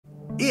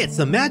It's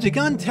the Magic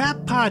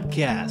Untapped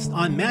Podcast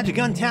on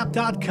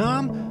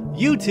MagicUntapped.com,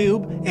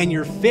 YouTube, and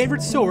your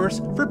favorite source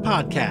for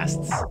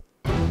podcasts.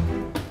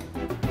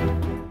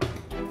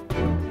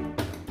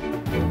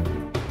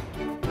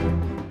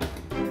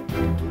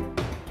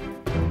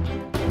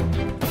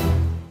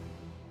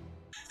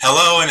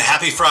 Hello and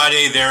happy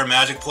Friday there,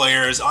 Magic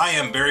players. I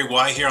am Barry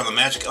White here on the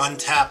Magic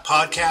Untapped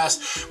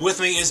Podcast. With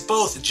me is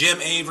both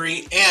Jim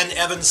Avery and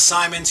Evan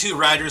Simon, two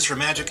writers for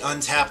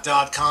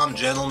MagicUntapped.com.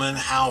 Gentlemen,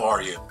 how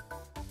are you?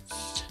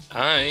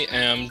 I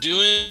am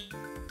doing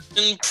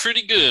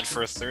pretty good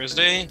for a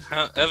Thursday.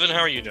 Evan,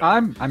 how are you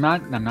doing? I'm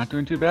not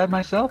doing too bad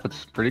myself.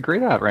 It's pretty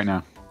great out right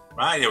now.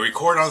 Right, we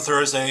record on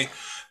Thursday,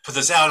 put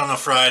this out on a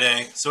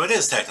Friday, so it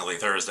is technically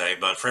Thursday,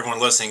 but for everyone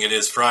listening, it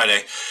is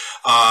Friday.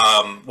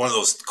 One of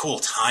those cool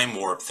time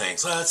warp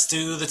things. Let's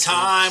do the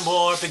time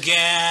warp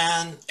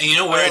again. And you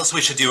know what else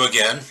we should do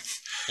again?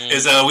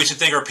 Is we should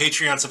thank our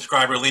Patreon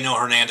subscriber, Lino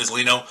Hernandez.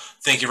 Lino,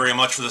 thank you very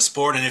much for the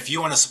support. And if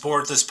you want to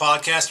support this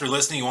podcast or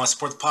listening, you want to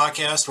support the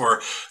podcast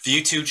or the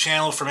YouTube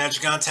channel for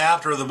Magic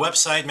Untapped or the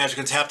website,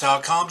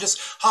 MagicUntapped.com, just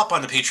hop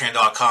on to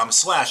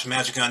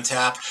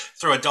Patreon.com/MagicUntapped,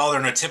 throw $1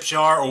 in a tip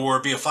jar or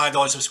be a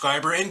 $5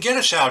 subscriber and get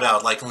a shout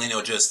out like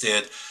Lino just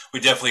did. We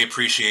definitely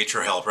appreciate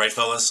your help, right,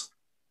 fellas?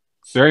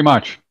 Very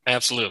much.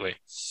 Absolutely.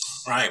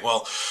 Right,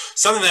 well,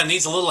 something that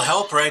needs a little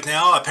help right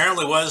now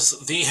apparently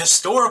was the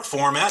historic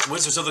format.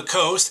 Wizards of the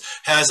Coast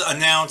has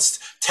announced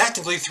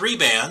technically 3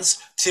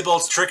 bans.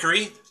 Tybalt's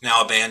Trickery,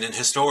 now banned in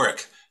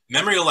Historic.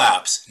 Memory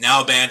Lapse,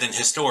 now banned in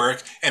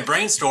Historic. And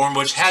Brainstorm,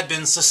 which had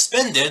been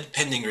suspended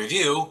pending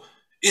review,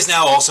 is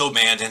now also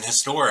banned in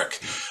Historic.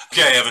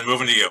 Okay, Evan,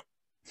 moving to you.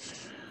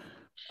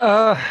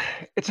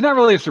 It's not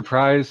really a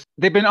surprise.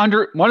 They've been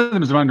one of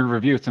them has been under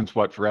review since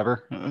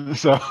forever.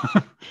 So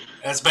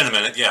It's been a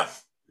minute, yeah.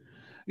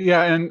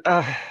 Yeah, and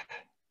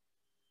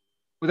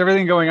with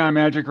everything going on in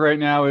Magic right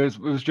now, it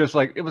was just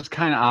like it was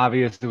kind of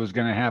obvious it was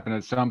going to happen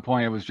at some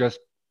point. It was just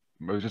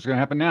going to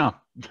happen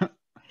now.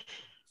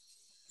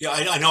 Yeah,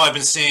 I know I've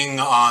been seeing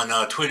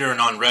on Twitter and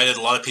on Reddit,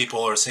 a lot of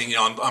people are saying,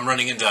 I'm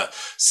running into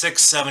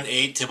 6, 7,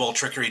 8 Tybalt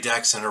Trickery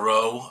decks in a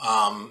row.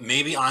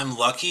 Maybe I'm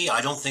lucky.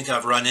 I don't think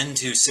I've run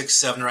into 6,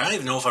 7, or I don't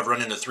even know if I've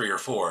run into 3 or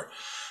 4.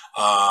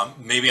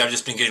 Maybe I've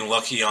just been getting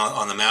lucky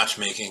on the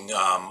matchmaking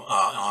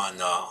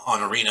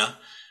on Arena.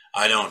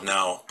 I don't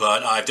know,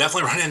 but I've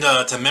definitely run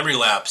into Memory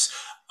Lapse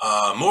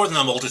more than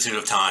a multitude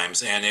of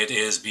times, and it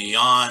is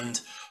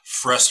beyond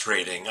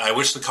frustrating. I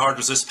wish the card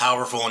was this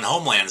powerful in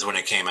Homelands when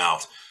it came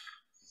out.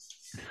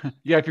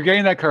 Yeah, if you're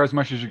getting that card as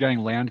much as you're getting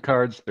land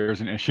cards, there's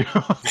an issue.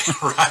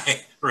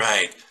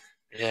 Right.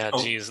 Yeah,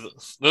 geez.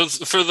 Those,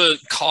 for the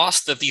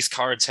cost that these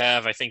cards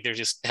have, I think they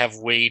just have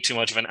way too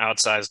much of an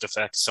outsized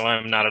effect, so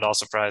I'm not at all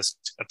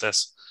surprised at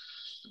this.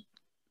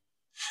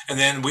 And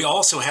then we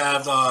also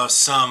have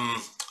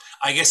some,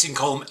 I guess you can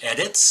call them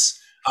edits.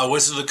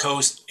 Wizards of the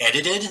Coast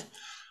edited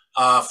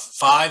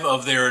 5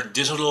 of their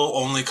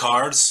digital-only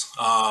cards.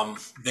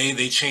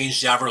 They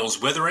changed Davriel's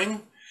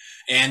Withering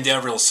and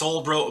Davriel's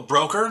Soul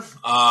Broker.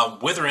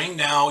 Withering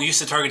now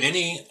used to target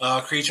any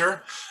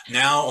creature.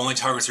 Now only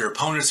targets your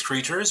opponent's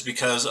creatures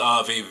because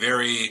of a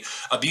very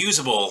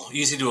abusable,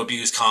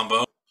 easy-to-abuse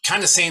combo.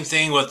 Kind of same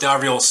thing with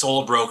Davriel's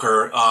Soul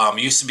Broker.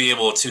 Used to be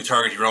able to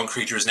target your own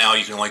creatures. Now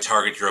you can only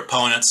target your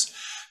opponent's.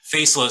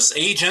 Faceless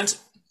Agent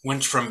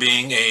went from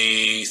being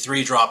a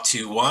 3-drop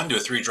 2/1 to a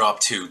 3-drop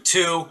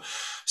 2/2.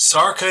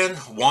 Sarkhan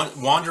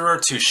Wanderer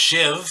to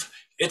Shiv,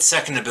 its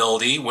second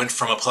ability, went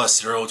from a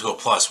 +0 to a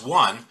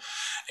 +1.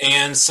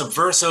 And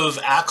Subversive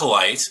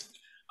Acolyte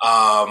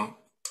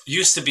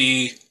used to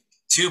be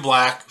 2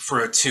 black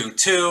for a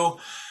 2/2,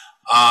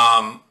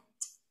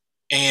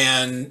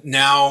 and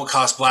now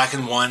costs black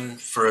and 1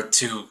 for a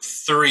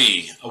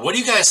 2/3. What do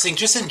you guys think,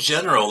 just in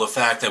general, the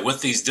fact that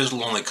with these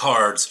digital-only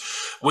cards,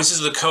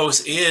 Wizards of the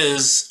Coast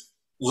is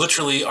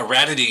literally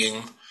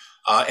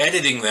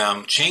editing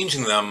them,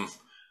 changing them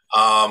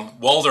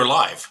while they're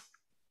live?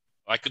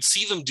 I could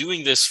see them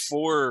doing this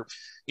for,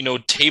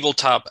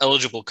 tabletop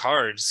eligible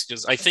cards,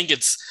 because I think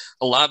it's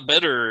a lot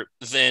better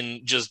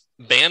than just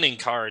banning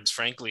cards,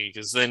 frankly,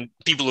 because then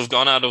people have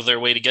gone out of their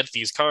way to get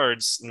these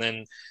cards and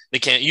then they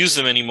can't use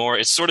them anymore.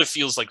 It sort of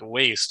feels like a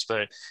waste,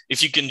 but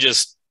if you can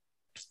just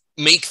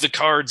make the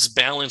cards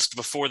balanced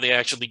before they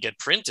actually get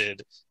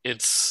printed,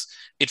 it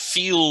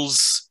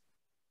feels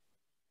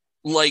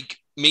like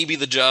maybe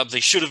the job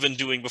they should have been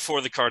doing before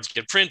the cards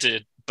get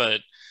printed,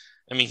 but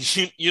I mean,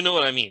 you know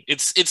what I mean.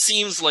 It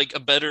seems like a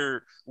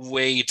better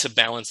way to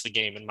balance the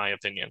game, in my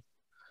opinion.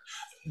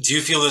 Do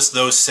you feel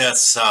those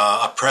sets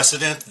a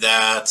precedent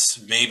that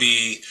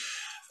maybe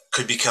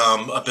could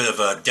become a bit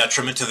of a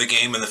detriment to the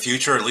game in the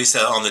future, at least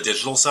on the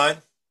digital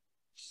side?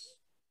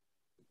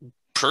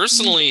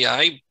 Personally,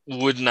 I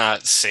would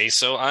not say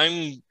so.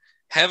 I'm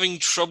having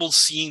trouble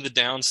seeing the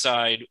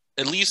downside,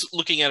 at least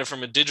looking at it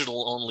from a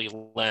digital-only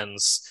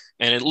lens.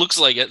 And it looks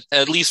like,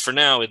 at least for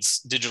now,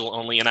 it's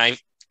digital-only. And I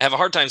have a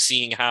hard time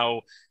seeing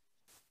how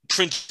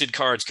printed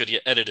cards could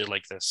get edited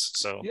like this.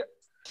 So, yeah.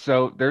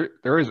 So there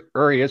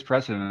already is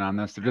precedent on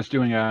this. They're just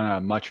doing it on a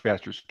much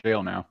faster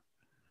scale now.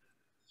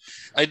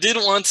 I did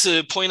want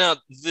to point out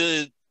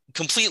the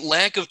complete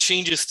lack of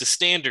changes to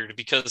standard,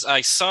 because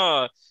I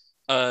saw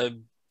a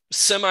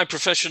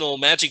semi-professional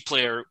Magic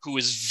player who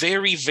is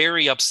very,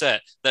 very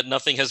upset that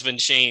nothing has been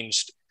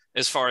changed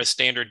as far as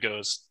standard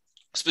goes,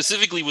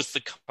 specifically with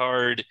the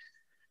card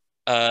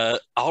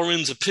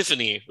Alrund's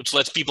Epiphany, which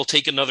lets people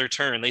take another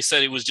turn. They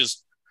said it was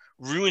just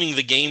ruining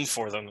the game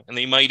for them, and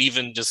they might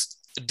even just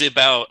dip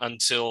out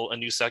until a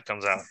new set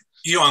comes out.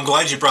 I'm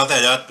glad you brought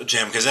that up,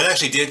 Jim, because that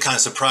actually did kind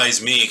of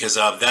surprise me, because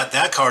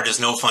that card is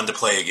no fun to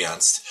play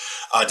against,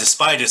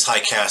 despite its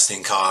high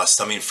casting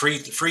cost. I mean,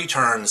 free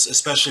turns,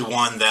 especially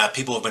one that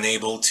people have been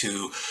able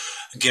to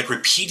get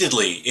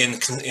repeatedly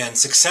in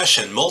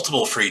succession,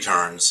 multiple free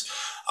turns,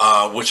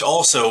 which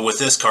also, with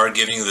this card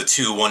giving you the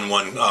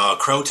 2/1/1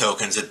 Crow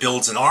tokens, it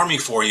builds an army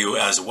for you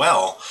as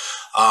well.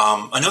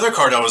 Another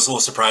card I was a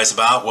little surprised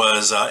about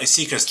was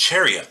Isika's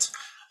Chariot,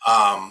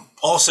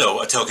 also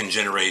a token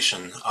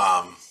generation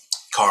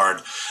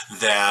card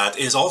that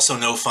is also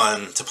no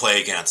fun to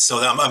play against. So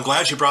I'm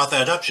glad you brought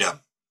that up, Jim.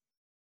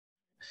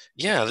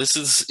 Yeah,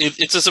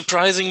 it's a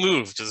surprising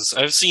move, because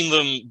I've seen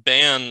them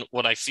ban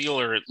what I feel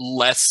are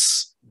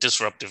less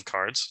disruptive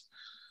cards.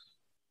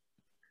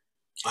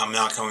 I'm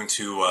not going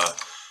to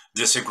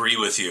disagree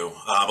with you,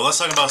 but let's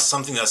talk about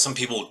something that some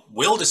people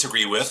will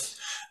disagree with,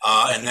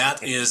 and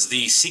that is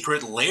the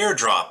Secret Lair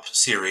drop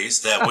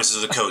series that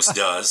Wizards of the Coast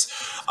does.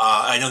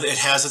 I know that it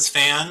has its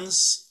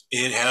fans.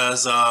 It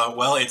has,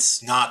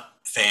 it's not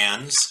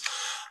fans.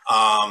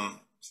 And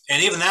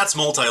even that's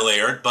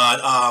multi-layered, but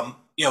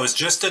it was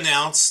just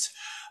announced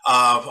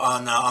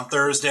on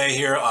Thursday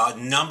here, a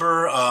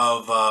number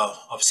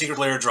of Secret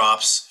Lair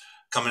drops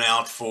coming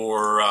out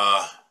for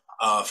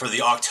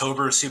the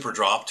October Super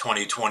Drop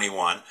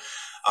 2021.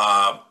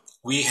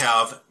 We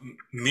have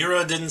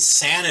Mirrodin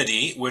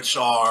Sanity, which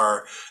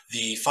are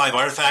the 5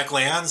 artifact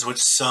lands,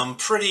 with some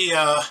pretty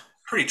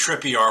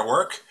trippy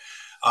artwork.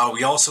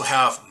 We also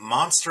have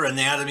Monster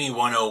Anatomy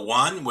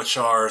 101, which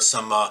are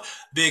some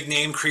big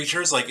name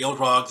creatures like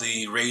Ildrog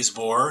the Raised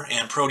Boar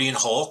and Protean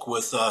Hulk,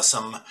 with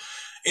some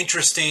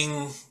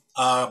interesting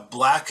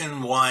black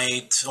and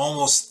white,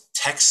 almost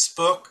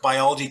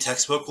biology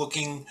textbook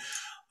looking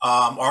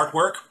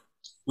artwork.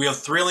 We have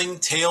Thrilling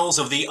Tales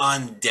of the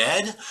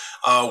Undead,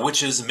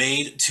 which is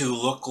made to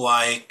look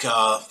like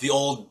the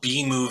old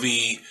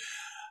B-movie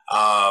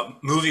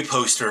movie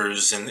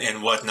posters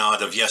and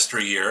whatnot of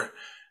yesteryear.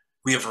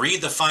 We have Read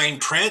the Fine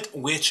Print,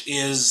 which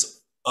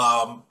is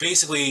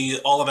basically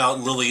all about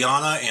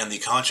Liliana and the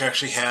contract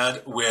she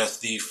had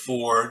with the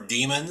 4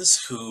 demons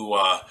who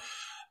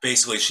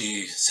basically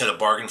she set a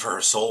bargain for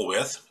her soul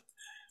with.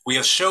 We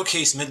have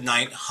Showcase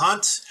Midnight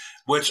Hunt,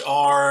 which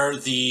are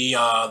the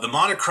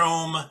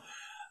monochrome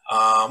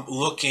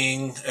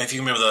looking, if you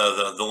remember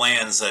the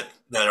lands that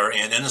are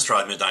in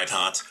Innistrad Midnight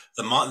Hunt,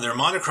 they're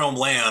monochrome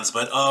lands,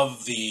 but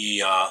of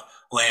the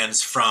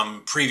lands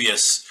from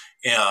previous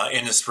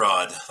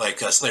Innistrad, like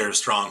Slayer's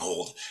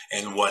Stronghold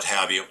and what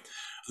have you.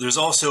 There's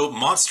also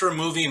Monster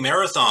Movie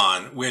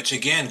Marathon, which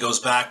again goes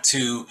back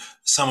to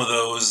some of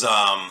those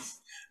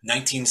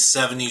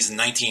 1970s and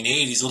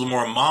 1980s, a little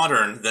more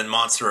modern than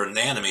Monster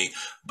Anatomy,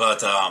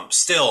 but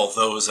still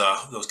those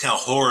kind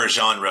of horror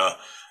genre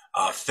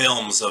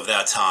films of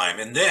that time.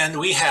 And then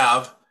we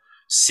have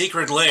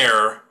Secret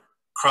Lair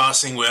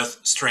crossing with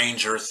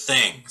Stranger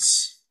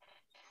Things.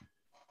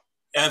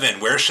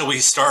 Evan, where shall we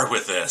start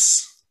with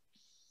this?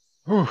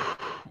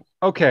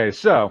 Okay,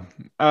 so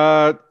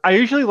I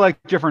usually like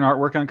different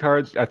artwork on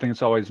cards. I think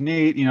it's always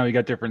neat. You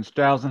got different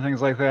styles and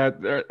things like that.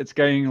 It's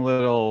getting a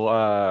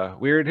little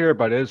weird here,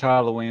 but it is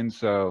Halloween,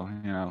 so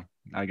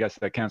I guess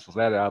that cancels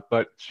that out.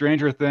 But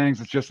Stranger Things,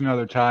 it's just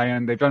another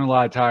tie-in. They've done a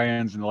lot of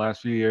tie-ins in the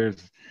last few years.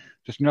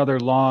 Just another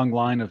long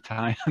line of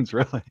tie-ins,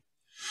 really.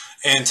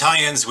 And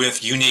tie-ins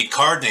with unique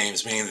card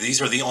names, meaning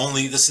this is the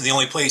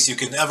only place you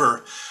can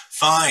ever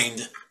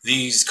find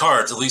these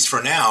cards, at least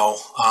for now.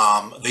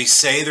 They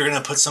say they're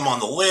going to put some on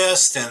the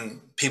list,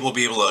 and people will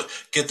be able to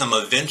get them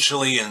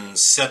eventually and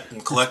set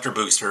and collector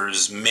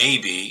boosters.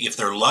 Maybe, if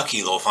they're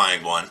lucky, they'll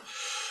find one.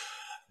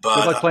 But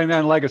good luck playing that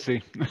in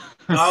Legacy.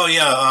 Oh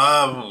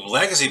yeah,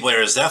 Legacy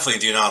players definitely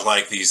do not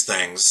like these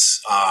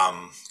things.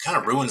 Kind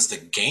of ruins the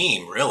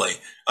game, really.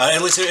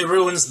 At least it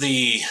ruins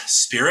the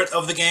spirit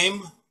of the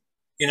game.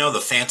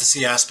 The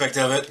fantasy aspect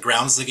of it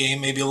grounds the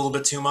game maybe a little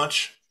bit too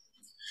much.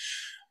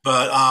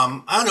 But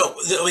I don't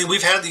know. I mean,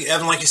 we've had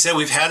Evan, like you said,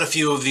 we've had a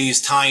few of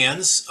these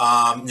tie-ins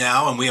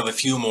now, and we have a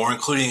few more,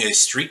 including a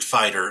Street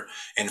Fighter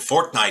and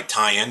Fortnite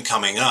tie-in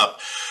coming up.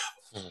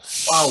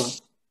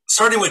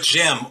 Starting with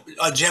Jim.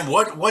 Jim,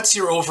 what's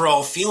your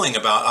overall feeling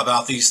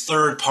about these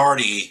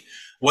third-party,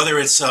 whether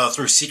it's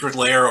through Secret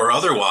Lair or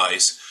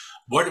otherwise?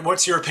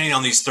 What's your opinion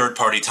on these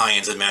third-party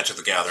tie-ins in Magic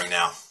the Gathering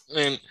now?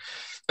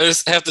 I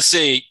just have to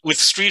say, with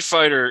Street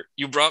Fighter,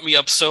 you brought me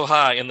up so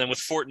high, and then with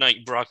Fortnite,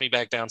 you brought me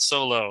back down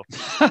so low.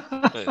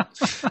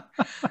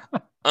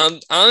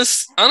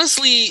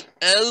 Honestly,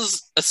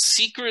 as a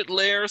Secret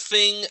Lair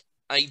thing,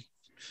 I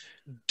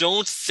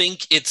don't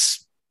think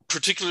it's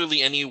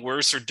particularly any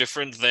worse or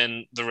different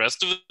than the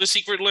rest of the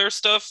Secret Lair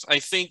stuff. I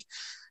think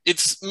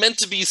it's meant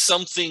to be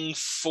something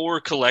for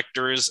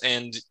collectors,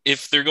 and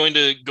if they're going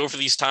to go for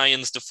these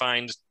tie-ins to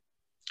find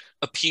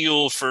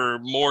appeal for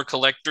more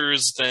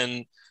collectors,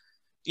 then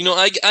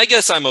I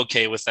guess I'm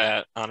okay with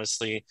that,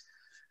 honestly.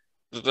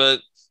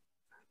 But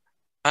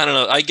I don't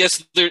know. I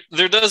guess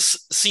there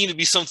does seem to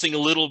be something a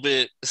little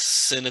bit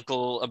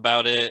cynical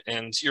about it,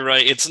 and you're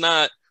right. It's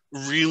not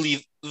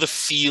really the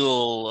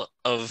feel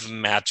of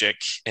Magic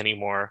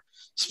anymore.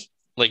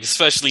 Like,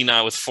 especially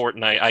not with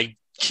Fortnite. I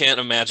can't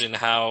imagine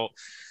how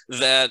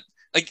that,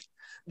 like,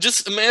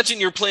 just imagine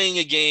you're playing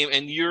a game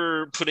and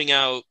you're putting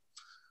out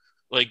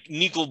like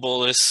Nicol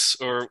Bolas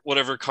or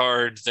whatever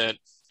card that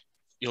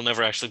you'll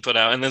never actually put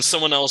out, and then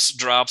someone else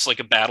drops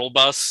like a battle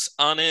bus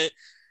on it,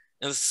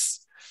 and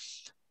it's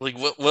like,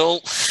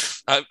 well,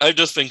 I've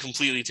just been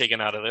completely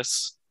taken out of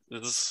this.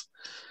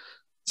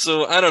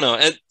 So I don't know.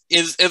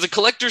 As a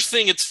collector's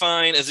thing, it's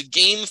fine. As a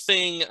game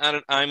thing,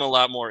 I'm a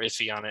lot more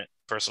iffy on it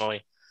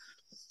personally.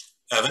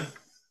 Evan?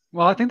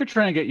 Well, I think they're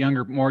trying to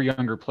get more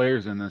younger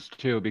players in this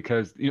too,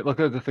 because you look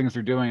at the things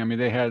they're doing. I mean,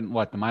 they had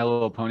the My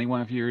Little Pony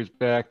one a few years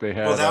back. They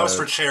had that was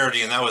for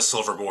charity, and that was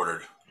silver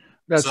bordered.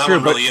 That's so that true,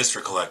 one really is for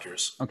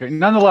collectors. Okay,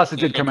 nonetheless, it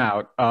did come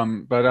out.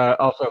 But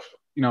also,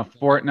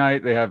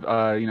 Fortnite, they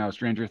have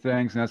Stranger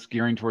Things, and that's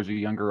gearing towards a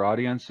younger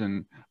audience.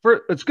 And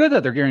it's good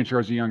that they're gearing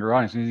towards a younger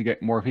audience. You need to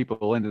get more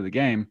people into the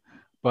game,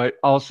 but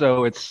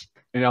also it's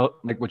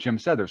like what Jim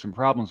said, there's some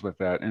problems with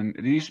that. And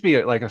it used to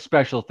be like a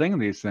special thing.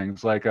 These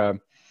things like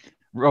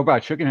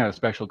Robot Chicken had a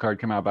special card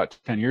come out about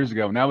 10 years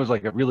ago, and that was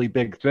like a really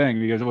big thing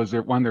because it was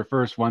one of their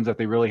first ones that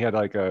they really had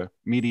like a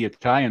media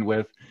tie-in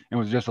with, and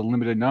was just a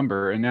limited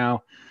number. And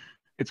now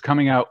it's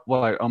coming out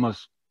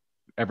almost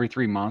every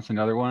 3 months,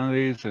 another one of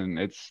these, and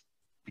it's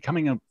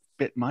becoming a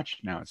bit much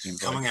now. It seems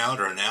coming out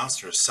or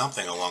announced or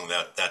something along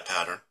that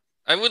pattern.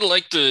 I would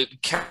like to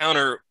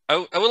counter. I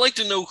would like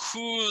to know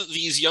who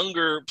these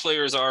younger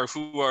players are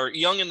who are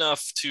young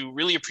enough to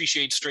really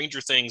appreciate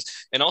Stranger Things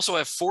and also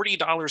have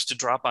 $40 to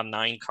drop on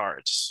 9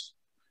 cards.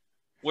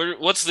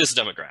 What's this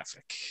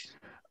demographic?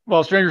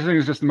 Well, Stranger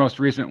Things is just the most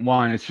recent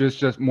one. It's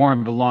just more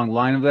of a long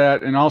line of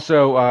that. And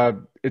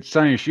also, it's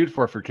something to shoot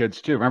for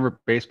kids, too. Remember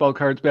baseball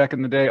cards back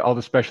in the day? All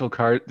the special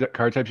card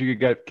types you could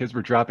get, kids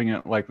were dropping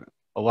it like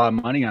a lot of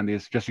money on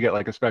these just to get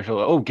like a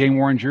special,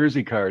 game-worn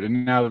jersey card.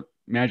 And now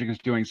Magic is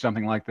doing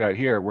something like that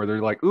here, where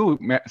they're like, ooh,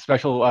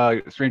 special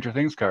Stranger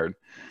Things card.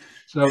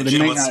 So they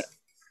may not.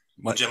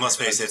 Jim, let's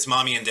face it, it's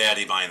mommy and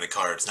daddy buying the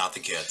cards, not the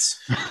kids.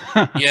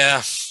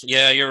 Yeah,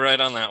 you're right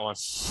on that one.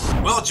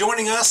 Well,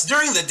 joining us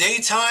during the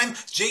daytime,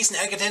 Jason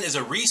Egginton is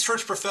a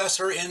research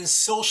professor in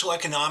social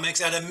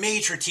economics at a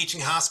major teaching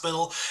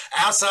hospital.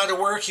 Outside of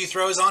work, he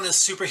throws on his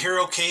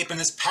superhero cape, and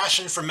his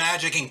passion for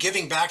magic and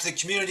giving back to the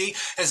community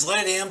has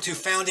led him to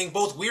founding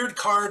both Weird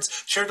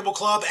Cards Charitable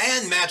Club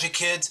and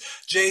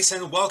MagiKids.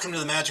 Jason, welcome to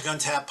the Magic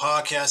Untapped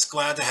Podcast.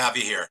 Glad to have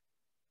you here.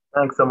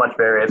 Thanks so much,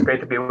 Barry. It's great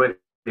to be with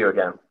you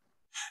again.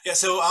 Yeah,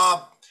 so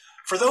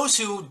for those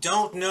who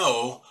don't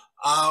know,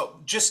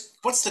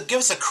 give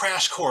us a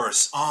crash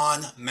course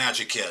on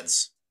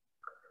MagiKids.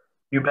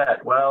 You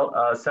bet.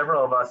 Well,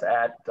 several of us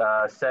at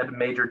said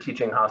major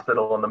teaching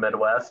hospital in the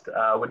Midwest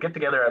would get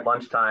together at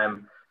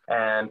lunchtime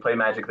and play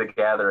Magic the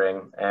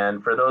Gathering.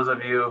 And for those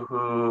of you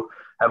who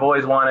have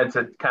always wanted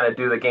to kind of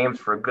do the games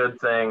for a good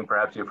thing,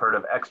 perhaps you've heard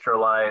of Extra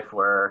Life,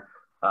 where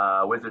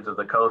Wizards of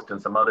the Coast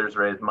and some others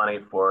raised money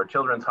for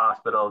children's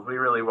hospitals. We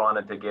really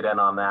wanted to get in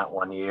on that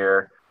one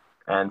year.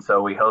 And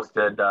so we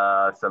hosted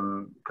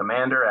some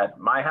Commander at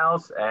my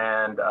house,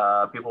 and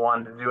people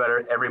wanted to do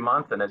it every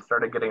month, and it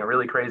started getting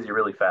really crazy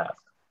really fast.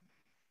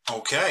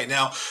 Okay,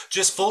 now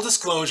just full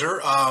disclosure,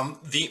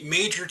 the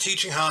major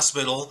teaching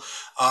hospital,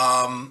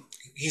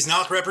 he's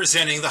not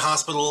representing the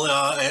hospital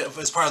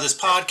as part of this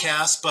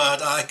podcast,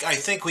 but I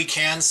think we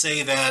can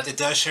say that it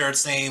does share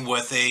its name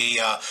with a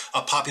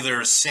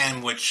popular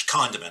sandwich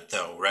condiment,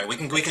 though, right? We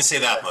can say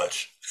that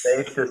much.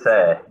 Safe to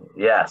say,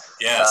 yes.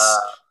 Yes.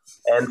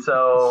 And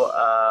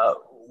so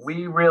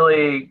we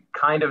really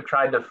kind of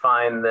tried to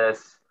find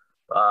this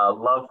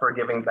love for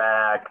giving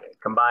back,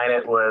 combine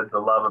it with the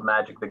love of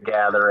Magic the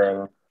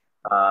Gathering.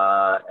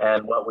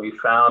 And what we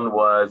found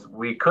was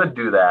we could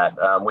do that.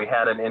 We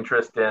had an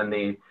interest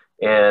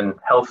in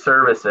health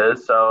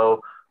services.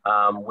 So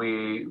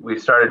we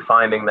started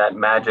finding that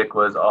Magic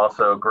was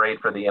also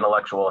great for the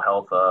intellectual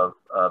health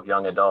of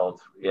young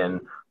adults in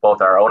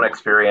both our own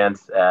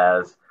experience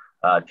as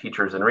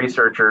teachers and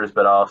researchers,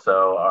 but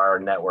also our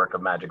network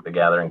of Magic the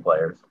Gathering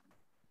players.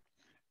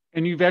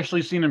 And you've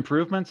actually seen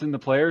improvements in the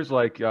players,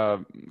 like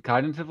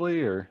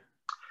cognitively, or?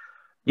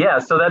 Yeah,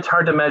 so that's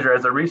hard to measure.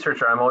 As a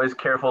researcher, I'm always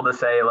careful to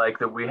say like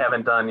that we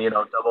haven't done,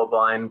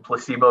 double-blind,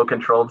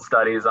 placebo-controlled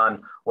studies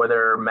on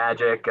whether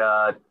Magic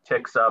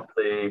ticks up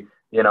the,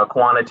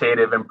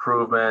 quantitative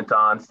improvement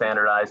on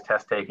standardized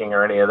test taking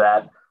or any of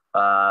that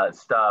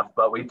stuff.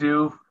 But we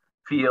do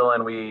feel,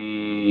 and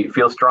we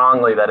feel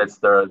strongly that it's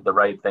the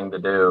right thing to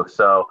do.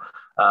 So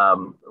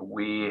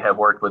we have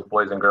worked with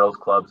boys and girls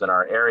clubs in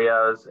our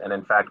areas. And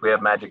in fact, we have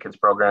MagiKids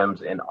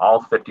programs in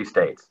all 50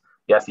 states.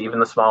 Yes, even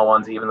the small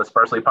ones, even the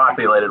sparsely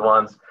populated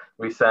ones,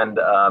 we send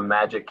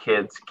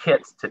MagiKids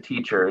kits to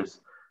teachers.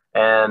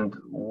 And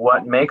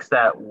what makes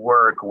that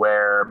work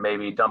where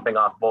maybe dumping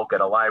off bulk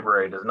at a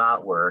library does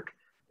not work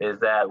is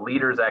that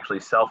leaders actually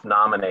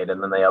self-nominate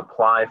and then they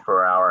apply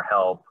for our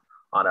help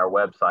on our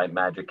website,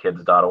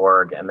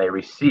 magickids.org, and they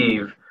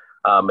receive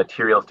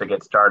materials to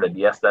get started.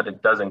 Yes, that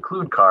it does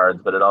include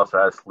cards, but it also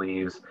has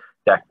sleeves,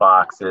 deck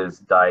boxes,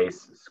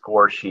 dice,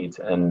 score sheets,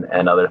 and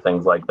other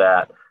things like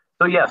that.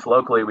 So yes,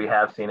 locally we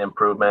have seen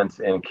improvements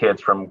in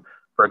kids from,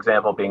 for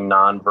example, being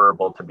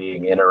nonverbal to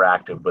being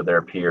interactive with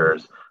their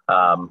peers,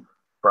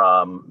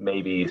 from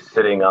maybe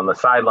sitting on the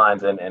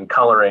sidelines and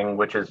coloring,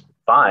 which is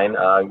fine,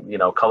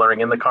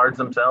 coloring in the cards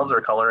themselves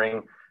or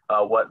coloring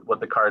what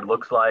the card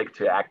looks like,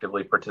 to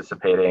actively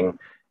participating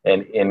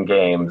in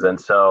games. And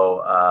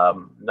so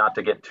not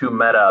to get too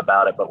meta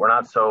about it, but we're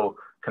not so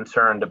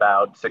concerned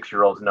about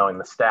 6-year-olds knowing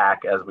the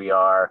stack as we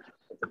are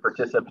the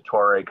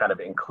participatory kind of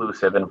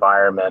inclusive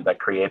environment that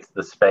creates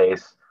the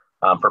space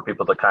for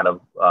people to kind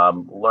of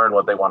learn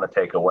what they want to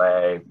take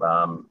away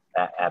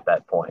at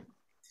that point.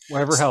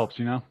 Whatever helps,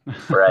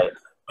 Right.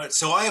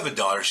 So I have a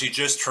daughter. She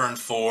just turned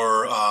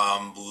 4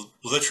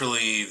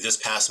 literally this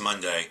past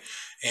Monday.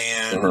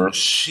 And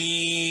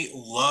she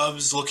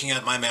loves looking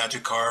at my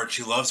Magic card.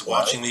 She loves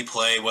watching me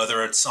play,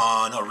 whether it's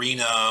on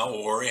Arena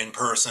or in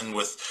person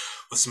with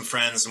some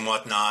friends and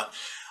whatnot.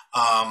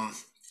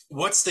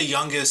 What's the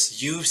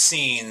youngest you've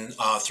seen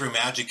through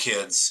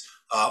MagiKids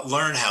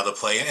learn how to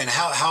play, and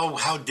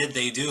how did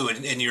they do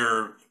in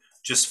your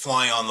just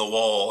fly on the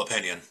wall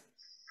opinion?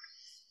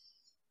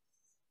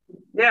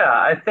 Yeah,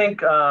 I think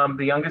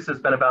the youngest has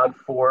been about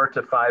 4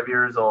 to 5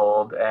 years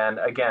old. And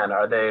again,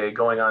 are they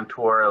going on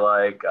tour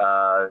like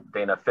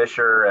Dana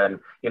Fisher and,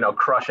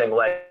 crushing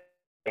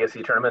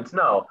legacy tournaments?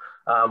 No.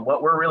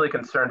 What we're really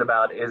concerned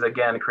about is,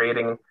 again,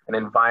 creating an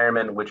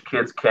environment in which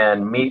kids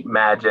can meet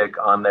Magic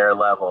on their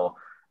level.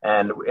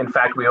 And in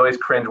fact, we always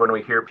cringe when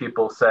we hear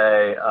people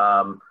say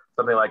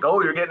something like,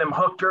 "Oh, you're getting them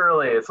hooked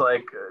early." It's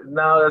like,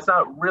 no, that's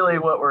not really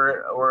what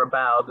we're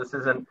about. This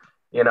isn't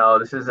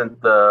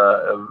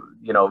the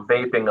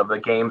vaping of the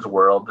games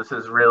world. This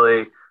is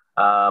really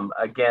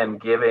again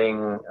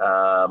giving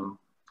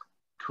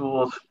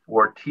tools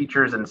for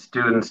teachers and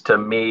students to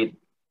meet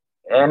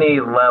any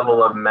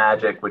level of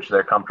Magic which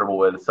they're comfortable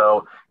with.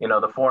 So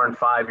the 4 and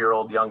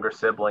 5-year-old younger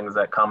siblings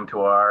that come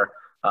to our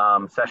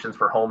sessions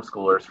for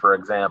homeschoolers, for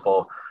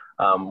example,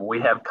 we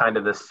have kind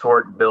of this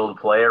sort, build,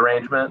 play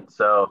arrangement.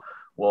 So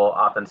we'll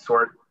often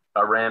sort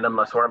a random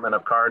assortment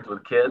of cards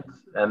with kids,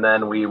 and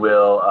then we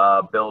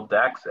will build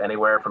decks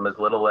anywhere from as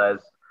little as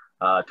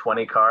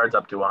 20 cards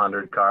up to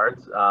 100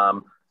 cards.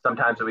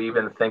 Sometimes we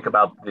even think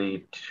about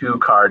the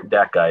 2-card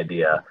deck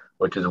idea,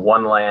 which is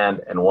 1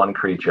 land and 1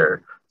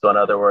 creature. So in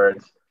other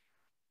words,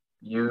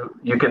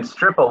 you can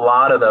strip a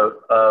lot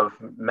of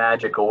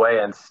Magic away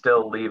and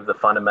still leave the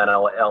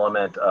fundamental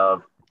element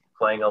of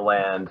playing a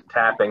land,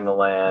 tapping the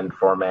land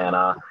for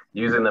mana,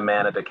 using the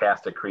mana to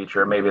cast a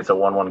creature. Maybe it's a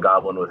 1/1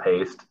 goblin with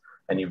haste,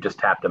 and you've just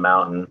tapped a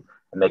mountain,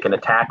 and they can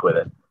attack with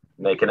it.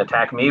 And they can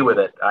attack me with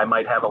it. I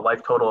might have a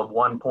life total of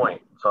 1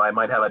 point. So I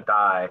might have a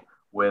die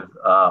with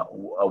a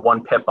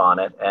 1 pip on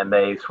it, and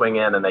they swing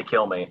in and they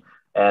kill me.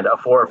 And a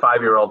 4 or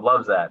 5-year-old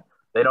loves that.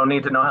 They don't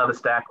need to know how the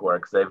stack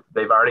works.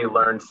 They've already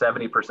learned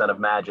 70% of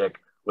Magic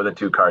with a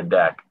 2-card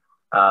deck.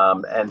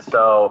 And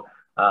so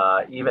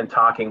even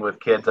talking with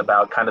kids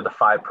about kind of the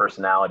 5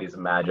 personalities of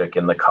Magic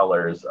and the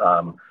colors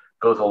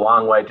goes a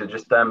long way to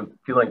just them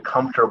feeling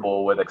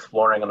comfortable with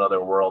exploring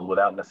another world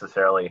without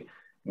necessarily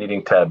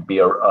needing to be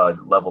a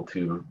level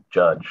 2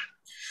 judge.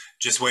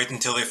 Just wait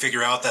until they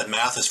figure out that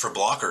math is for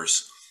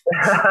blockers.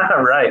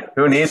 Right.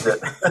 Who needs it?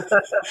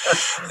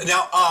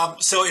 Now,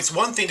 so it's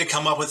one thing to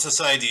come up with this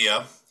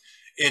idea.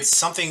 It's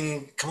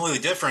something completely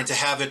different to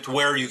have it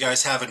where you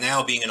guys have it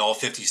now, being in all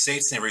 50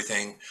 states and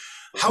everything.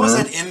 How is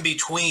that in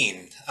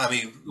between? I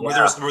mean, were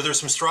there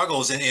some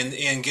struggles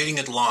in getting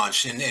it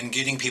launched and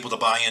getting people to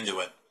buy into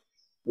it?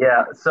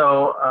 Yeah,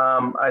 so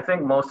I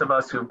think most of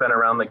us who've been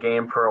around the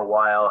game for a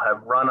while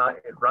have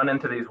run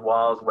into these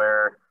walls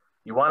where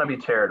you want to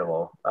be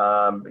charitable.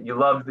 You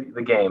love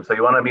the game, so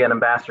you want to be an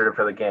ambassador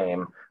for the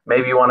game.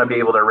 Maybe you want to be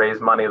able to raise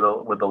money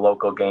with the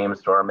local game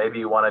store. Maybe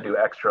you want to do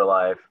Extra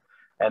Life.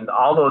 And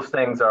all those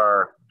things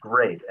are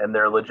great and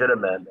they're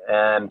legitimate.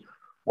 And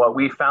what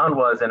we found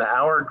was in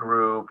our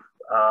group,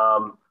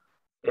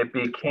 it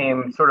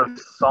became sort of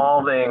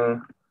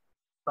solving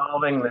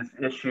this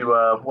issue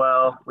of,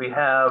 well, we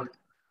have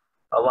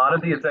a lot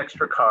of these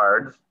extra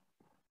cards,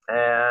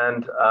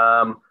 and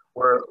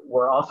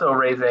we're also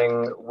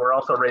raising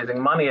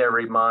money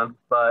every month,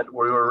 but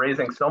we were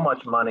raising so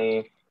much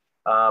money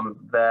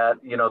that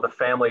the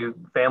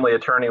family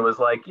attorney was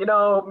like,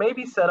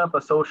 maybe set up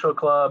a social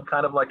club,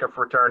 kind of like a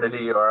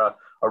fraternity or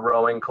a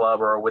rowing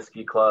club or a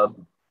whiskey club,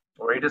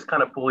 where you just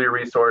kind of pool your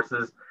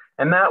resources,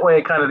 and that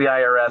way kind of the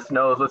IRS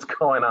knows what's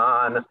going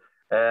on,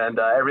 and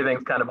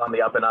everything's kind of on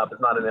the up and up.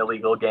 It's not an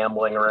illegal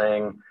gambling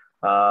ring,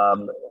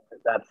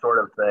 that sort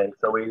of thing.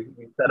 So we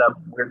set up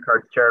Weird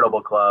Cards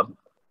Charitable Club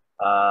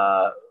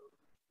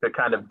to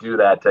kind of do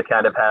that, to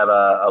kind of have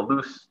a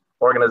loose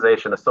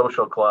organization, a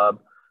social club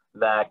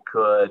that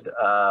could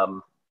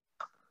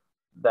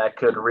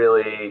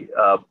really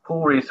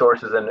pool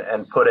resources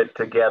and put it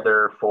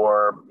together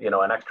for,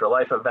 an Extra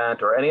Life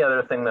event or any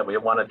other thing that we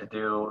wanted to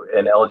do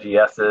in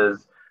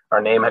LGSs. Our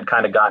name had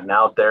kind of gotten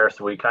out there,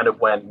 so we kind of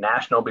went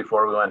national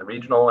before we went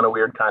regional in a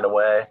weird kind of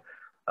way.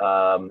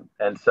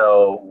 And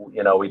so,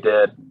 we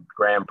did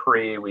Grand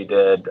Prix, we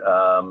did,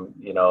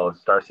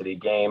 Star City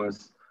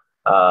Games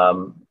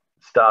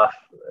stuff.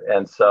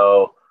 And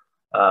so,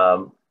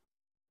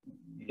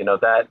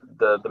 that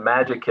the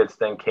Magic Kids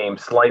thing came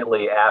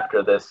slightly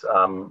after this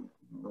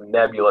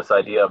nebulous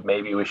idea of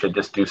maybe we should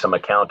just do some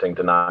accounting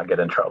to not get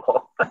in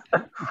trouble.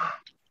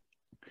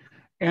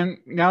 And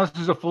now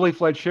this is a fully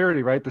fledged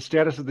charity, right? The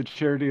status of the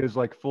charity is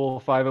like full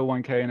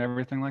 501k and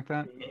everything like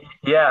that?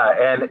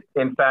 Yeah. And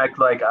in fact,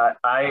 like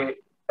I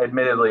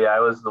admittedly, I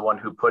was the one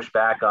who pushed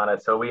back on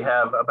it. So we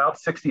have about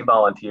 60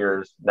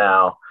 volunteers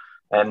now,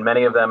 and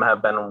many of them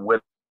have been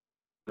with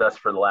us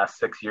for the last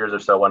 6 years or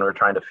so when we were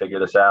trying to figure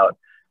this out.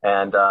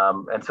 And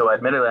so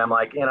admittedly, I'm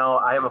like,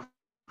 I have a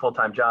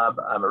full-time job.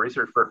 I'm a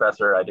research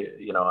professor. I do,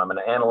 I'm an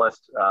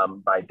analyst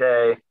by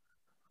day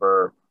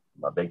for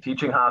a big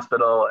teaching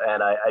hospital.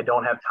 And I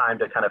don't have time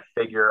to kind of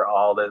figure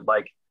all the,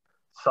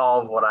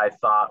 solve what I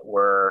thought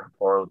were,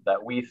 or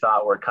that we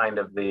thought were kind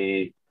of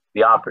the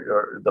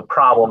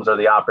problems or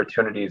the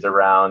opportunities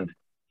around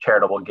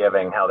charitable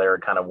giving, how they were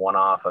kind of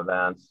one-off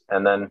events.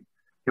 And then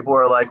people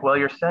were like, well,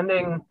 you're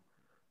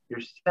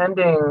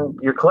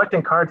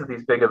collecting cards at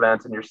these big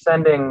events and you're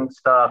sending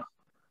stuff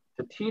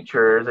to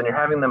teachers and you're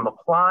having them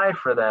apply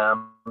for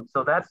them.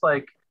 So that's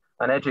like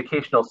an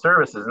educational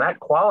services, and that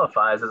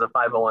qualifies as a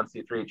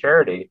 501c3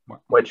 charity,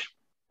 which,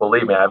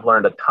 believe me, I've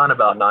learned a ton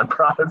about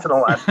nonprofits in the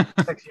last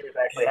 6 years,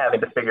 actually having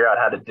to figure out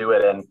how to do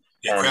it. And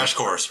crash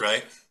course,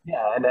 right?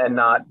 Yeah. And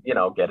not,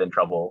 get in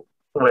trouble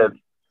with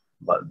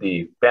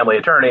the family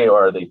attorney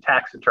or the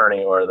tax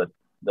attorney or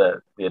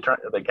the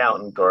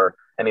accountant or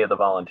any of the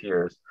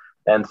volunteers.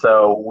 And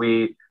so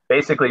we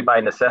basically,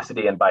 by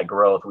necessity and by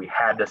growth, we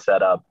had to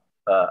set up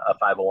a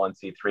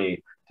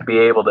 501c3 to be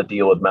able to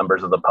deal with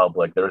members of the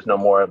public. There was no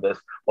more of this,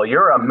 well,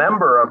 you're a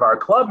member of our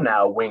club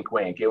now, wink,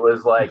 wink. It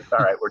was like, all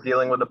right, we're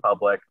dealing with the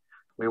public.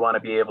 We want to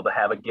be able to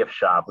have a gift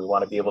shop. We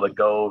want to be able to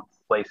go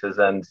places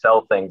and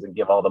sell things and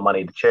give all the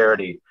money to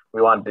charity.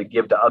 We wanted to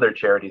give to other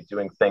charities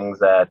doing things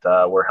that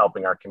were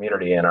helping our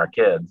community and our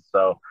kids.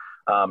 So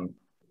a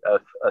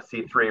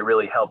C3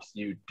 really helps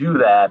you do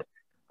that.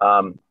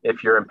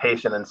 If you're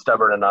impatient and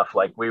stubborn enough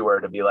like we were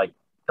to be like,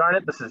 darn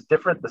it, this is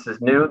different, this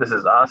is new, this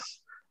is us,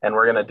 and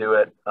we're going to do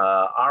it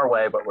our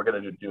way, but we're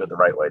going to do it the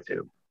right way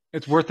too.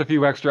 It's worth a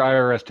few extra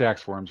IRS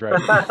tax forms, right?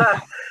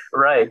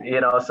 Right.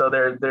 So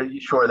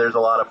there's a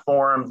lot of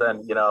forms,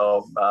 and,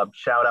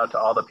 shout out to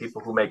all the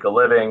people who make a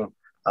living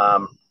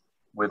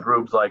with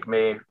rubes like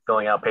me,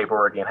 filling out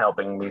paperwork and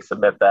helping me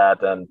submit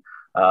that. And,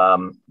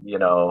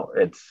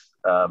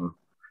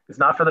 it's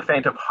not for the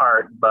faint of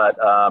heart, but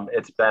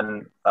it's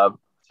been a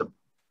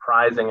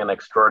surprising and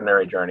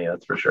extraordinary journey,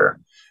 that's for sure.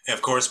 And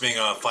of course, being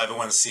a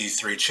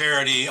 501c3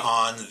 charity,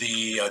 on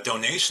the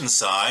donation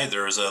side,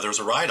 there's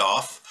a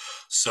write-off.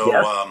 So,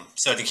 yes.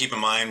 Something to keep in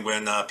mind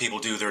when people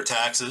do their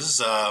taxes.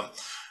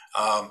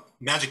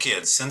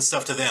 MagiKids, send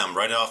stuff to them,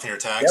 write it off in your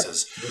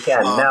taxes. Yep, you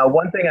can. Now,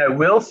 one thing I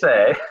will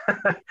say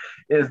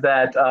is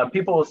that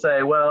people will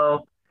say,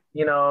 well,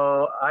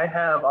 I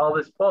have all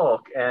this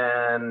bulk,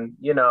 and,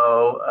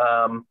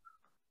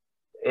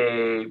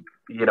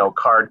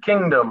 Card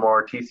Kingdom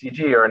or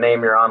TCG or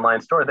Name Your Online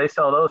Store, they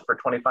sell those for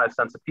 25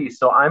 cents a piece.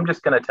 So I'm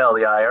just going to tell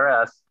the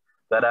IRS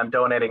that I'm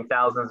donating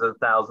thousands and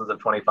thousands of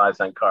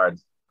 25-cent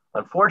cards.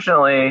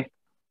 Unfortunately,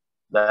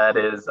 that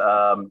is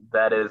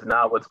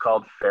not what's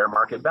called fair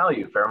market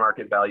value. Fair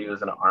market value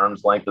is an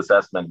arm's length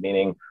assessment,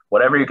 meaning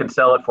whatever you can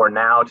sell it for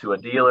now to a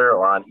dealer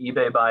or on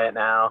eBay, buy it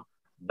now,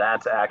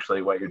 that's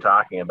actually what you're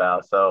talking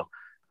about. So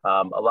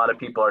a lot of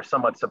people are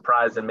somewhat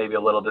surprised and maybe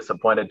a little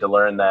disappointed to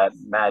learn that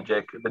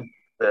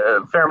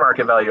the fair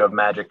market value of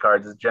Magic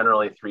cards is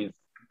generally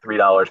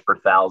 $3 per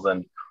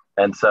thousand.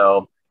 And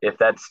so if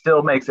that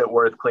still makes it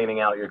worth cleaning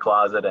out your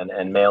closet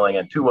and mailing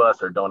it to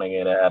us or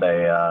donating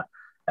it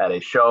at a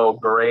show,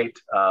 great.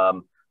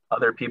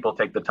 Other people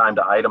take the time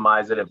to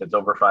itemize it. If it's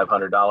over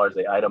 $500,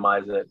 they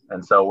itemize it.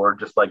 And so we're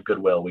just like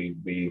Goodwill.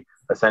 We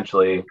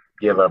essentially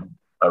give a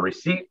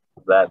receipt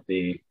that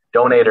the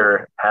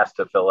donator has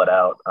to fill it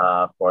out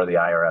for the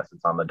IRS.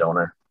 It's on the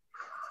donor.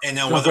 And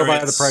now, whether buy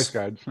the price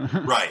guides,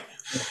 right?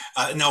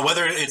 Now,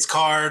 whether it's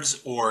cards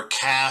or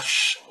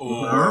cash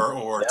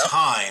or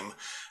time,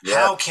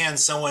 how can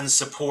someone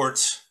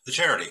support the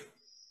charity?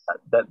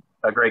 That's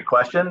a great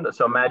question.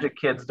 So,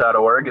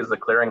 MagicKids.org is the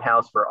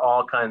clearinghouse for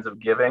all kinds of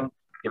giving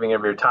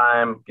of your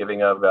time,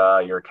 giving of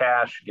your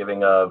cash,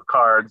 giving of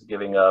cards,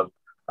 giving of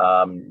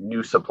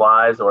new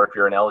supplies, or if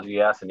you're an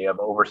LGS and you have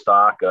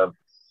overstock of.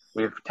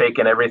 We've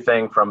taken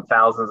everything from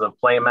thousands of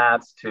play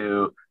mats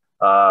to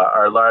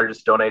our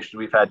largest donation.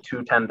 We've had two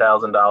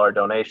 $10,000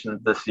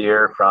 donations this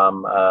year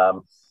from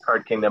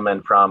Card Kingdom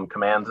and from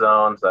Command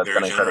Zones. That's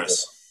been incredible.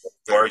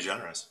 Very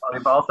generous.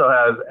 We've also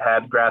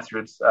had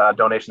grassroots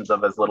donations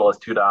of as little as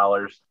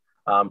 $2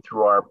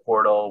 through our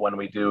portal when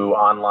we do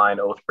online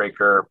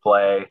Oathbreaker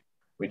play.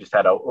 We just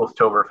had a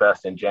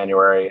Oathtoberfest in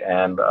January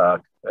and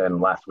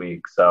last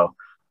week. So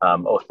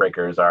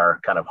Oathbreaker is our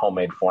kind of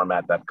homemade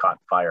format that caught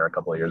fire a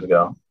couple of years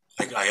ago.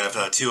 I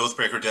have 2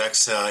 Oathbreaker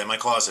decks in my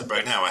closet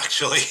right now,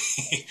 actually.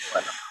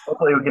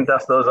 Hopefully we can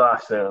dust those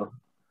off soon.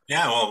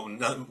 Yeah,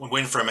 well,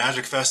 waiting for a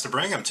Magic Fest to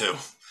bring them to.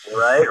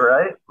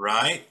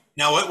 Right.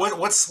 Now,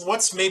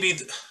 what's maybe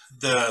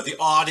the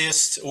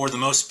oddest or the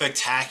most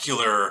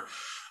spectacular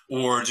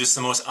or just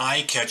the most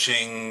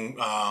eye-catching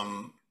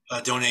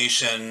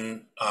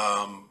donation,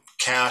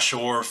 cash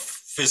or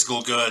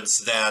physical goods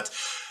that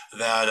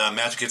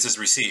MagiKids has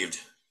received?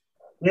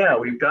 Yeah,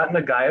 we've gotten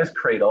a Gaia's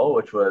Cradle,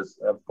 which was,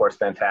 of course,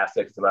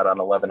 fantastic. It's about an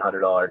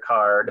 $1,100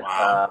 card.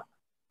 Wow.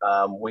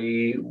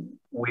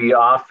 We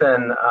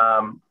often,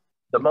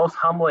 the most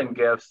humbling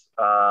gifts,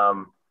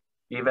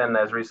 even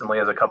as recently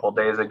as a couple of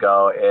days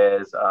ago,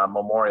 is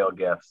memorial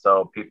gifts.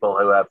 So people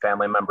who have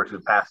family members who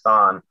passed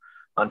on,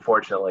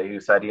 unfortunately, who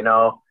said,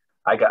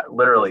 I got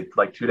literally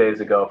like 2 days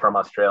ago from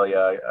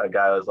Australia, a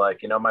guy was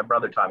like, my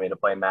brother taught me to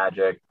play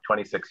Magic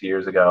 26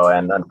 years ago.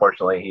 And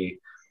unfortunately, he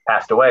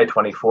passed away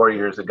 24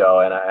 years ago.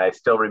 And I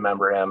still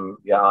remember him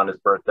on his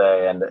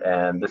birthday.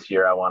 And this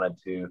year I wanted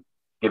to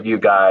give you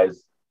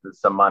guys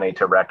some money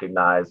to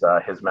recognize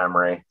his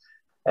memory.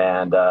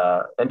 And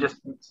just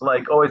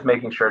like always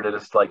making sure to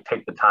just like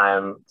take the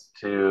time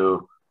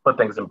to put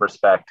things in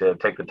perspective,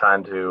 take the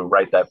time to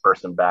write that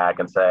person back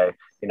and say,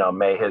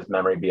 may his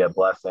memory be a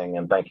blessing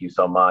and thank you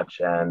so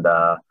much. And,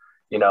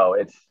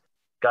 it's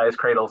Gaia's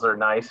Cradles are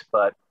nice,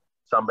 but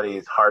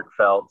somebody's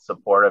heartfelt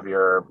support of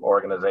your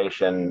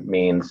organization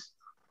means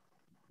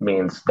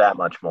that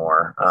much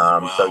more.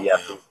 Wow, so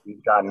yes,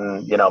 we've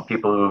gotten,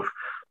 people who've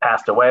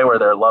passed away where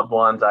their loved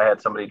ones. I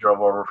had somebody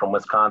drove over from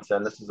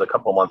Wisconsin. This is a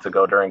couple months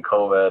ago during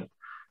COVID.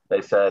 They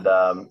said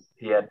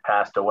he had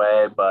passed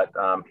away, but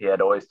he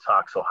had always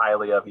talked so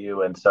highly of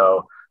you. And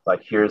so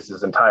like, here's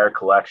his entire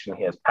collection.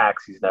 He has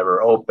packs he's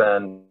never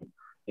opened,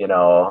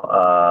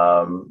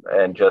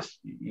 and just,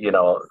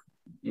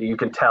 you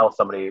can tell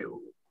somebody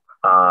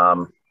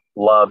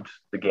loved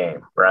the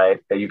game, right?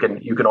 You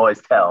can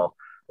always tell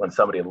when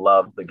somebody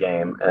loved the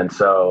game. And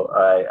so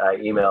I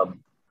emailed,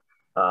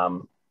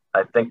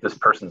 I think this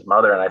person's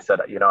mother, and I said,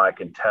 I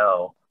can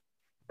tell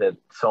that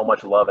so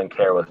much love and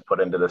care was put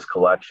into this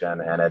collection,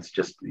 and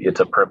it's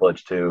a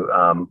privilege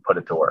to put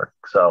it to work.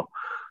 So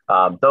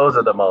those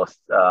are the most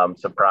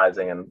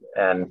surprising,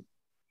 and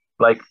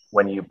like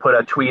when you put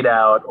a tweet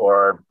out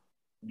or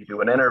you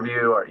do an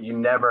interview, or you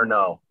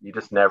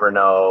just never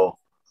know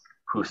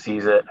who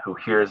sees it, who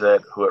hears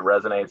it, who it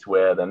resonates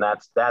with, and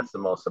that's the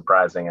most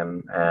surprising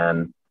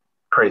and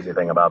crazy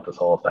thing about this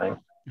whole thing.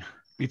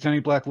 Beats any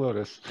Black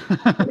Lotus. Yeah,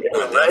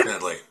 right?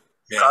 Definitely.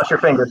 Yeah. Cross your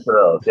fingers for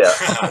those.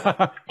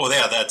 Yeah. Well,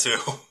 yeah, that too.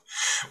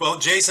 Well,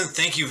 Jason,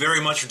 thank you very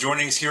much for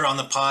joining us here on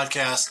the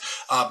podcast.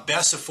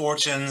 Best of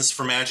fortunes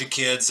for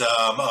MagiKids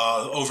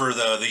over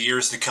the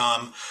years to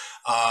come.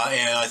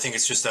 And I think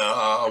it's just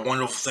a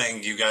wonderful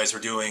thing you guys are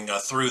doing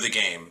through the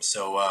game.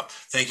 So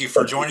thank you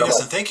for joining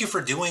us, and thank you for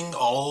doing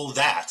all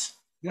that.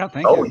 Yeah,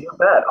 thank you. Oh, you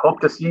bet. Hope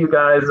to see you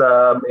guys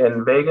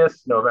in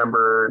Vegas,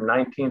 November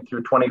 19th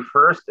through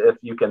 21st, if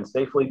you can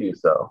safely do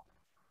so.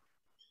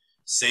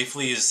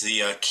 Safely is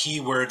the key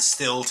word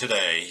still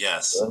today.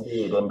 Yes.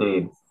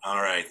 Indeed.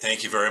 All right.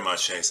 Thank you very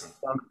much, Jason.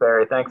 Thanks,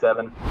 Barry. Thanks,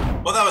 Evan.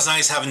 Well, that was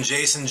nice having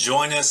Jason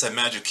join us at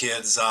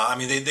MagiKids. I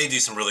mean, they do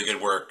some really good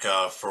work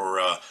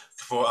for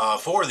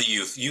the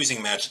youth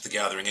using Magic the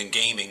Gathering and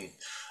gaming.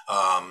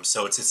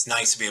 So it's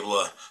nice to be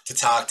able to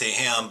talk to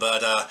him.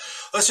 But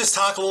let's just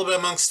talk a little bit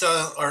amongst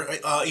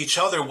each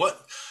other.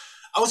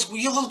 I was a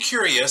little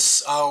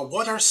curious.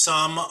 What are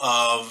some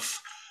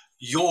of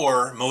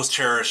your most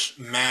cherished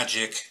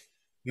Magic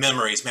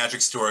memories,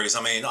 Magic stories?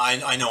 I mean,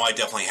 I know I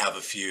definitely have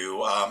a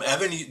few.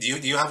 Evan,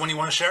 do you have one you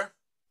want to share?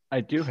 I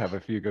do have a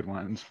few good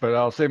ones, but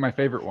I'll say my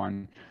favorite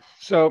one.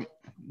 So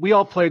we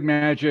all played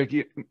Magic.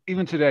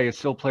 Even today, it's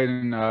still played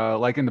in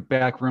like in the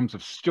back rooms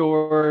of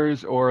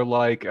stores, or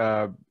like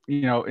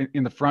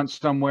in the front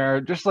somewhere,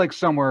 just like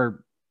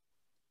somewhere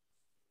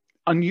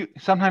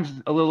sometimes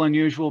a little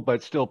unusual,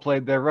 but still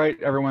played there,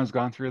 right? Everyone's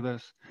gone through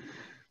this.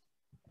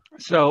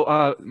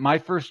 So my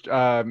first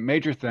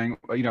major thing,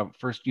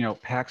 first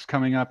packs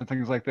coming up and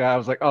things like that, I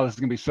was like, oh, this is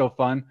gonna be so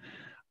fun.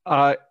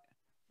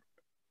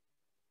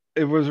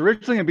 It was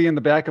originally gonna be in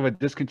the back of a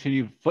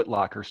discontinued Foot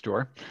Locker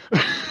store.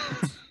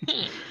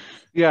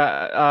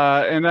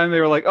 Yeah, and then they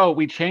were like, oh,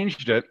 we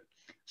changed it.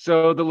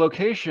 So the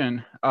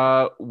location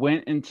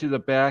went into the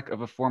back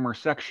of a former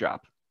sex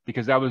shop,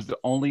 because that was the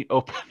only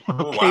open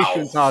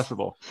location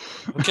possible.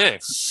 Okay.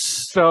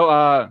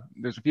 So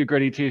there's a few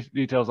gritty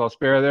details I'll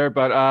spare there,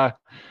 but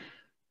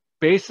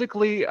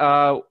basically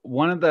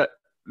one of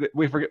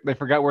they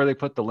forgot where they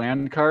put the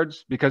land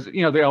cards, because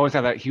they always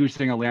have that huge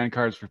thing of land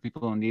cards for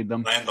people who need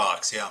them. Land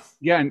box, yeah.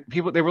 Yeah, and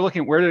they were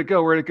looking, where did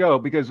it go,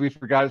 because we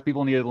forgot if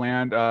people needed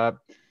land.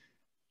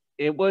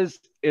 It was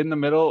in the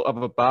middle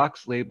of a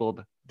box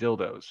labeled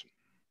dildos.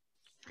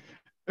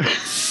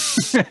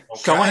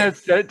 Someone had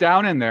set it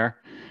down in there,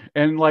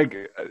 and like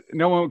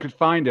no one could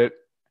find it.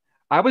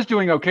 I was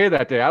doing okay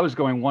that day. I was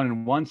going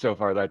 1-1 so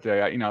far that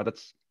day.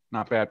 That's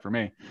not bad for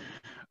me.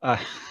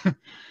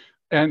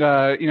 And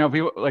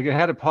people like it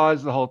had to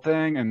pause the whole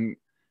thing, and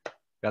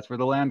that's where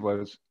the land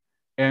was.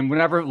 And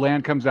whenever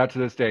land comes out to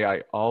this day,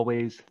 I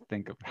always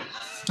think of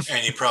that.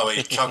 And you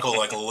probably chuckle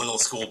like a little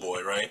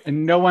schoolboy, right?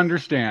 And no one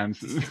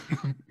understands.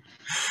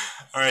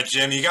 All right,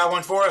 Jim, you got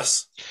one for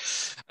us?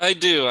 I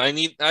do.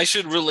 I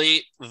should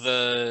relate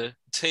the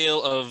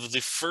tale of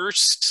the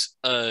first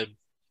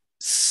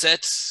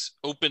set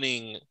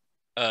opening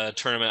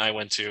tournament I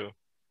went to.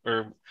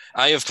 Or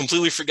I have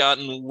completely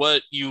forgotten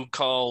what you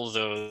call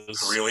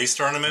those. Release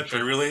tournament?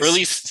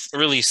 Release?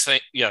 Release.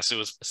 Yes, it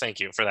was. Thank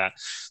you for that.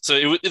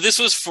 So this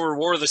was for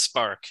War of the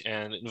Spark,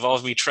 and it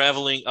involved me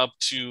traveling up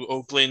to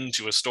Oakland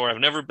to a store I've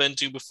never been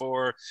to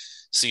before,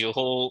 see a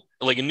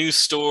new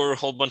store, a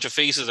whole bunch of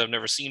faces I've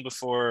never seen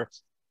before.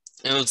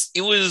 And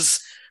it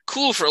was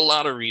cool for a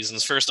lot of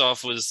reasons. First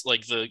off was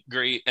like the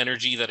great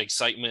energy, that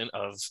excitement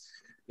of,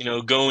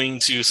 going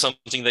to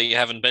something that you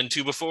haven't been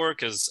to before,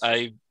 because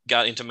I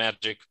got into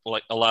Magic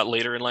like a lot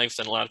later in life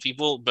than a lot of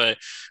people. But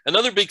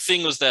another big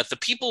thing was that the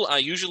people I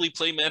usually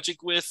play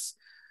Magic with,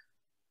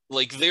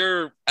 like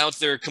they're out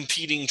there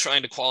competing,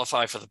 trying to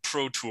qualify for the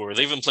Pro Tour.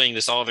 They've been playing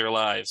this all their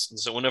lives. And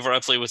so whenever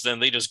I play with them,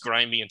 they just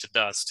grind me into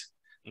dust.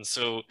 And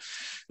so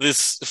the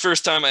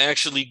first time I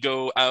actually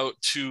go out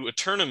to a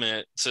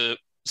tournament to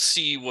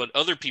see what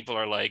other people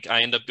are like,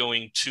 I end up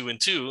going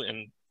 2-2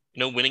 and,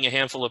 winning a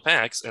handful of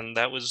packs. And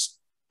that was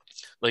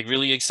like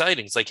really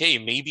exciting. It's like, hey,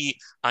 maybe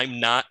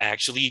I'm not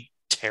actually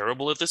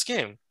terrible at this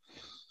game.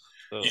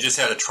 So, you just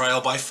had a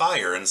trial by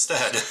fire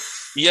instead.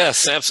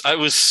 Yes, I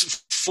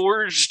was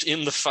forged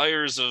in the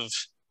fires of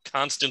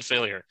constant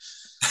failure.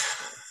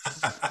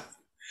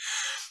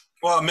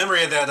 Well, a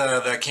memory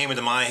that came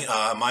into my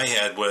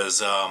head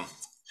was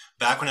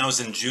back when I was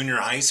in junior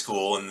high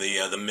school in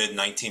the mid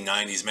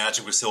 1990s.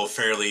 Magic was still a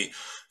fairly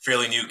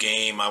new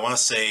game. I want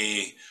to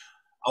say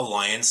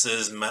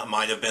Alliances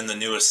might have been the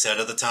newest set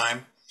at the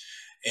time.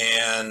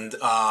 And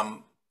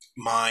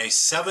my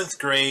 7th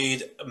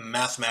grade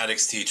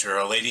mathematics teacher,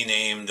 a lady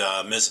named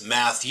Miss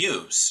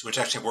Matthews, which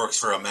actually works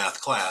for a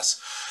math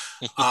class,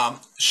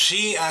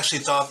 she actually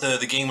thought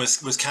the game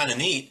was kind of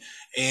neat.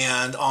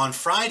 And on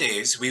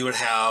Fridays, we would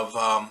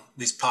have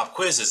these pop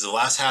quizzes. The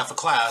last half of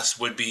class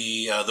would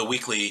be the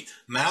weekly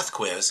math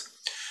quiz.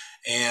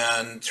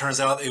 And turns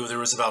out there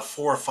was about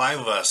 4 or 5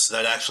 of us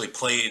that actually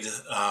played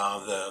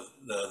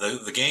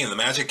the game, the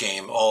Magic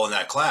game, all in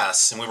that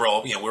class. And we were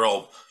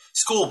all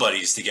school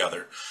buddies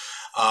together.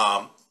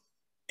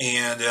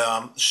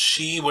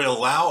 She would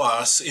allow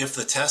us,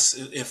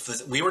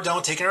 if we were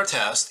done taking our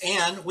test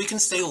and we can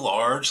stay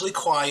largely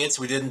quiet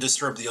so we didn't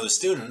disturb the other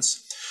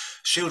students,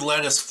 she would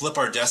let us flip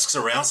our desks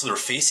around so they're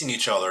facing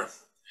each other.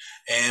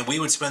 And we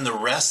would spend the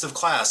rest of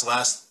class,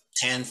 last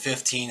 10,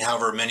 15,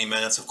 however many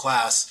minutes of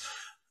class,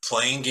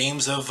 playing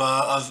games of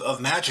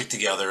Magic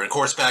together. And of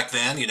course, back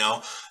then,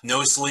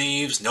 no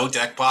sleeves, no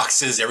deck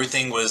boxes.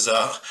 Everything was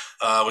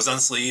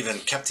unsleeved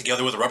and kept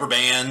together with rubber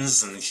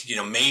bands.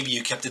 And maybe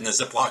you kept it in a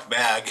Ziploc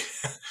bag.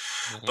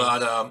 Mm-hmm.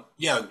 But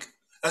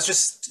that's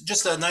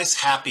just a nice,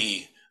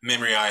 happy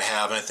memory I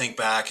have. And I think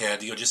back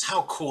at just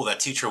how cool that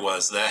teacher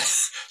was that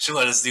she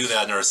let us do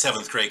that in our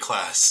 7th grade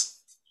class.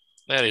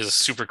 That is a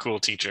super cool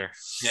teacher.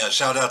 Yeah,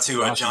 shout out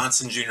to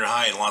Johnson Junior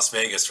High in Las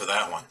Vegas for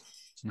that one.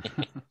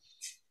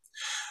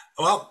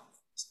 Well,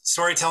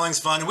 storytelling's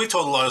fun. We've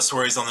told a lot of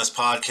stories on this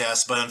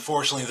podcast, but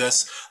unfortunately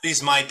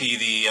these might be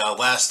the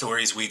last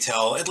stories we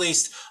tell, at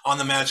least on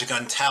the Magic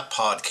Untapped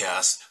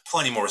podcast.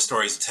 Plenty more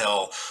stories to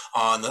tell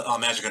on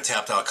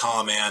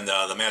MagicUntapped.com and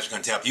the Magic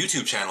Untapped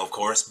YouTube channel, of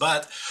course.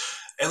 But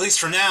at least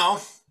for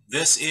now,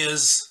 this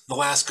is the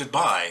last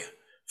goodbye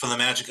for the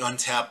Magic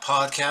Untapped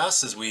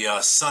podcast as we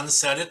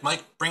sunset it.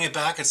 Might bring it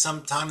back at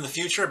some time in the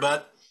future,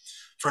 but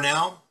for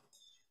now,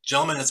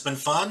 gentlemen, it's been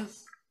fun.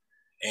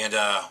 And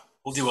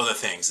we'll do other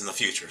things in the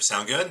future.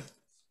 Sound good?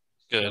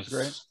 Good.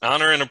 Great.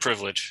 Honor and a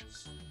privilege.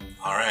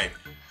 All right.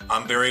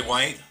 I'm Barry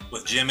White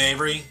with Jim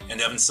Avery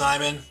and Evan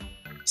Simon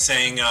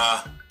saying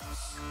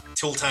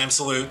tool time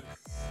salute.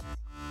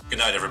 Good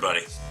night,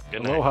 everybody.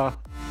 Good night. Aloha.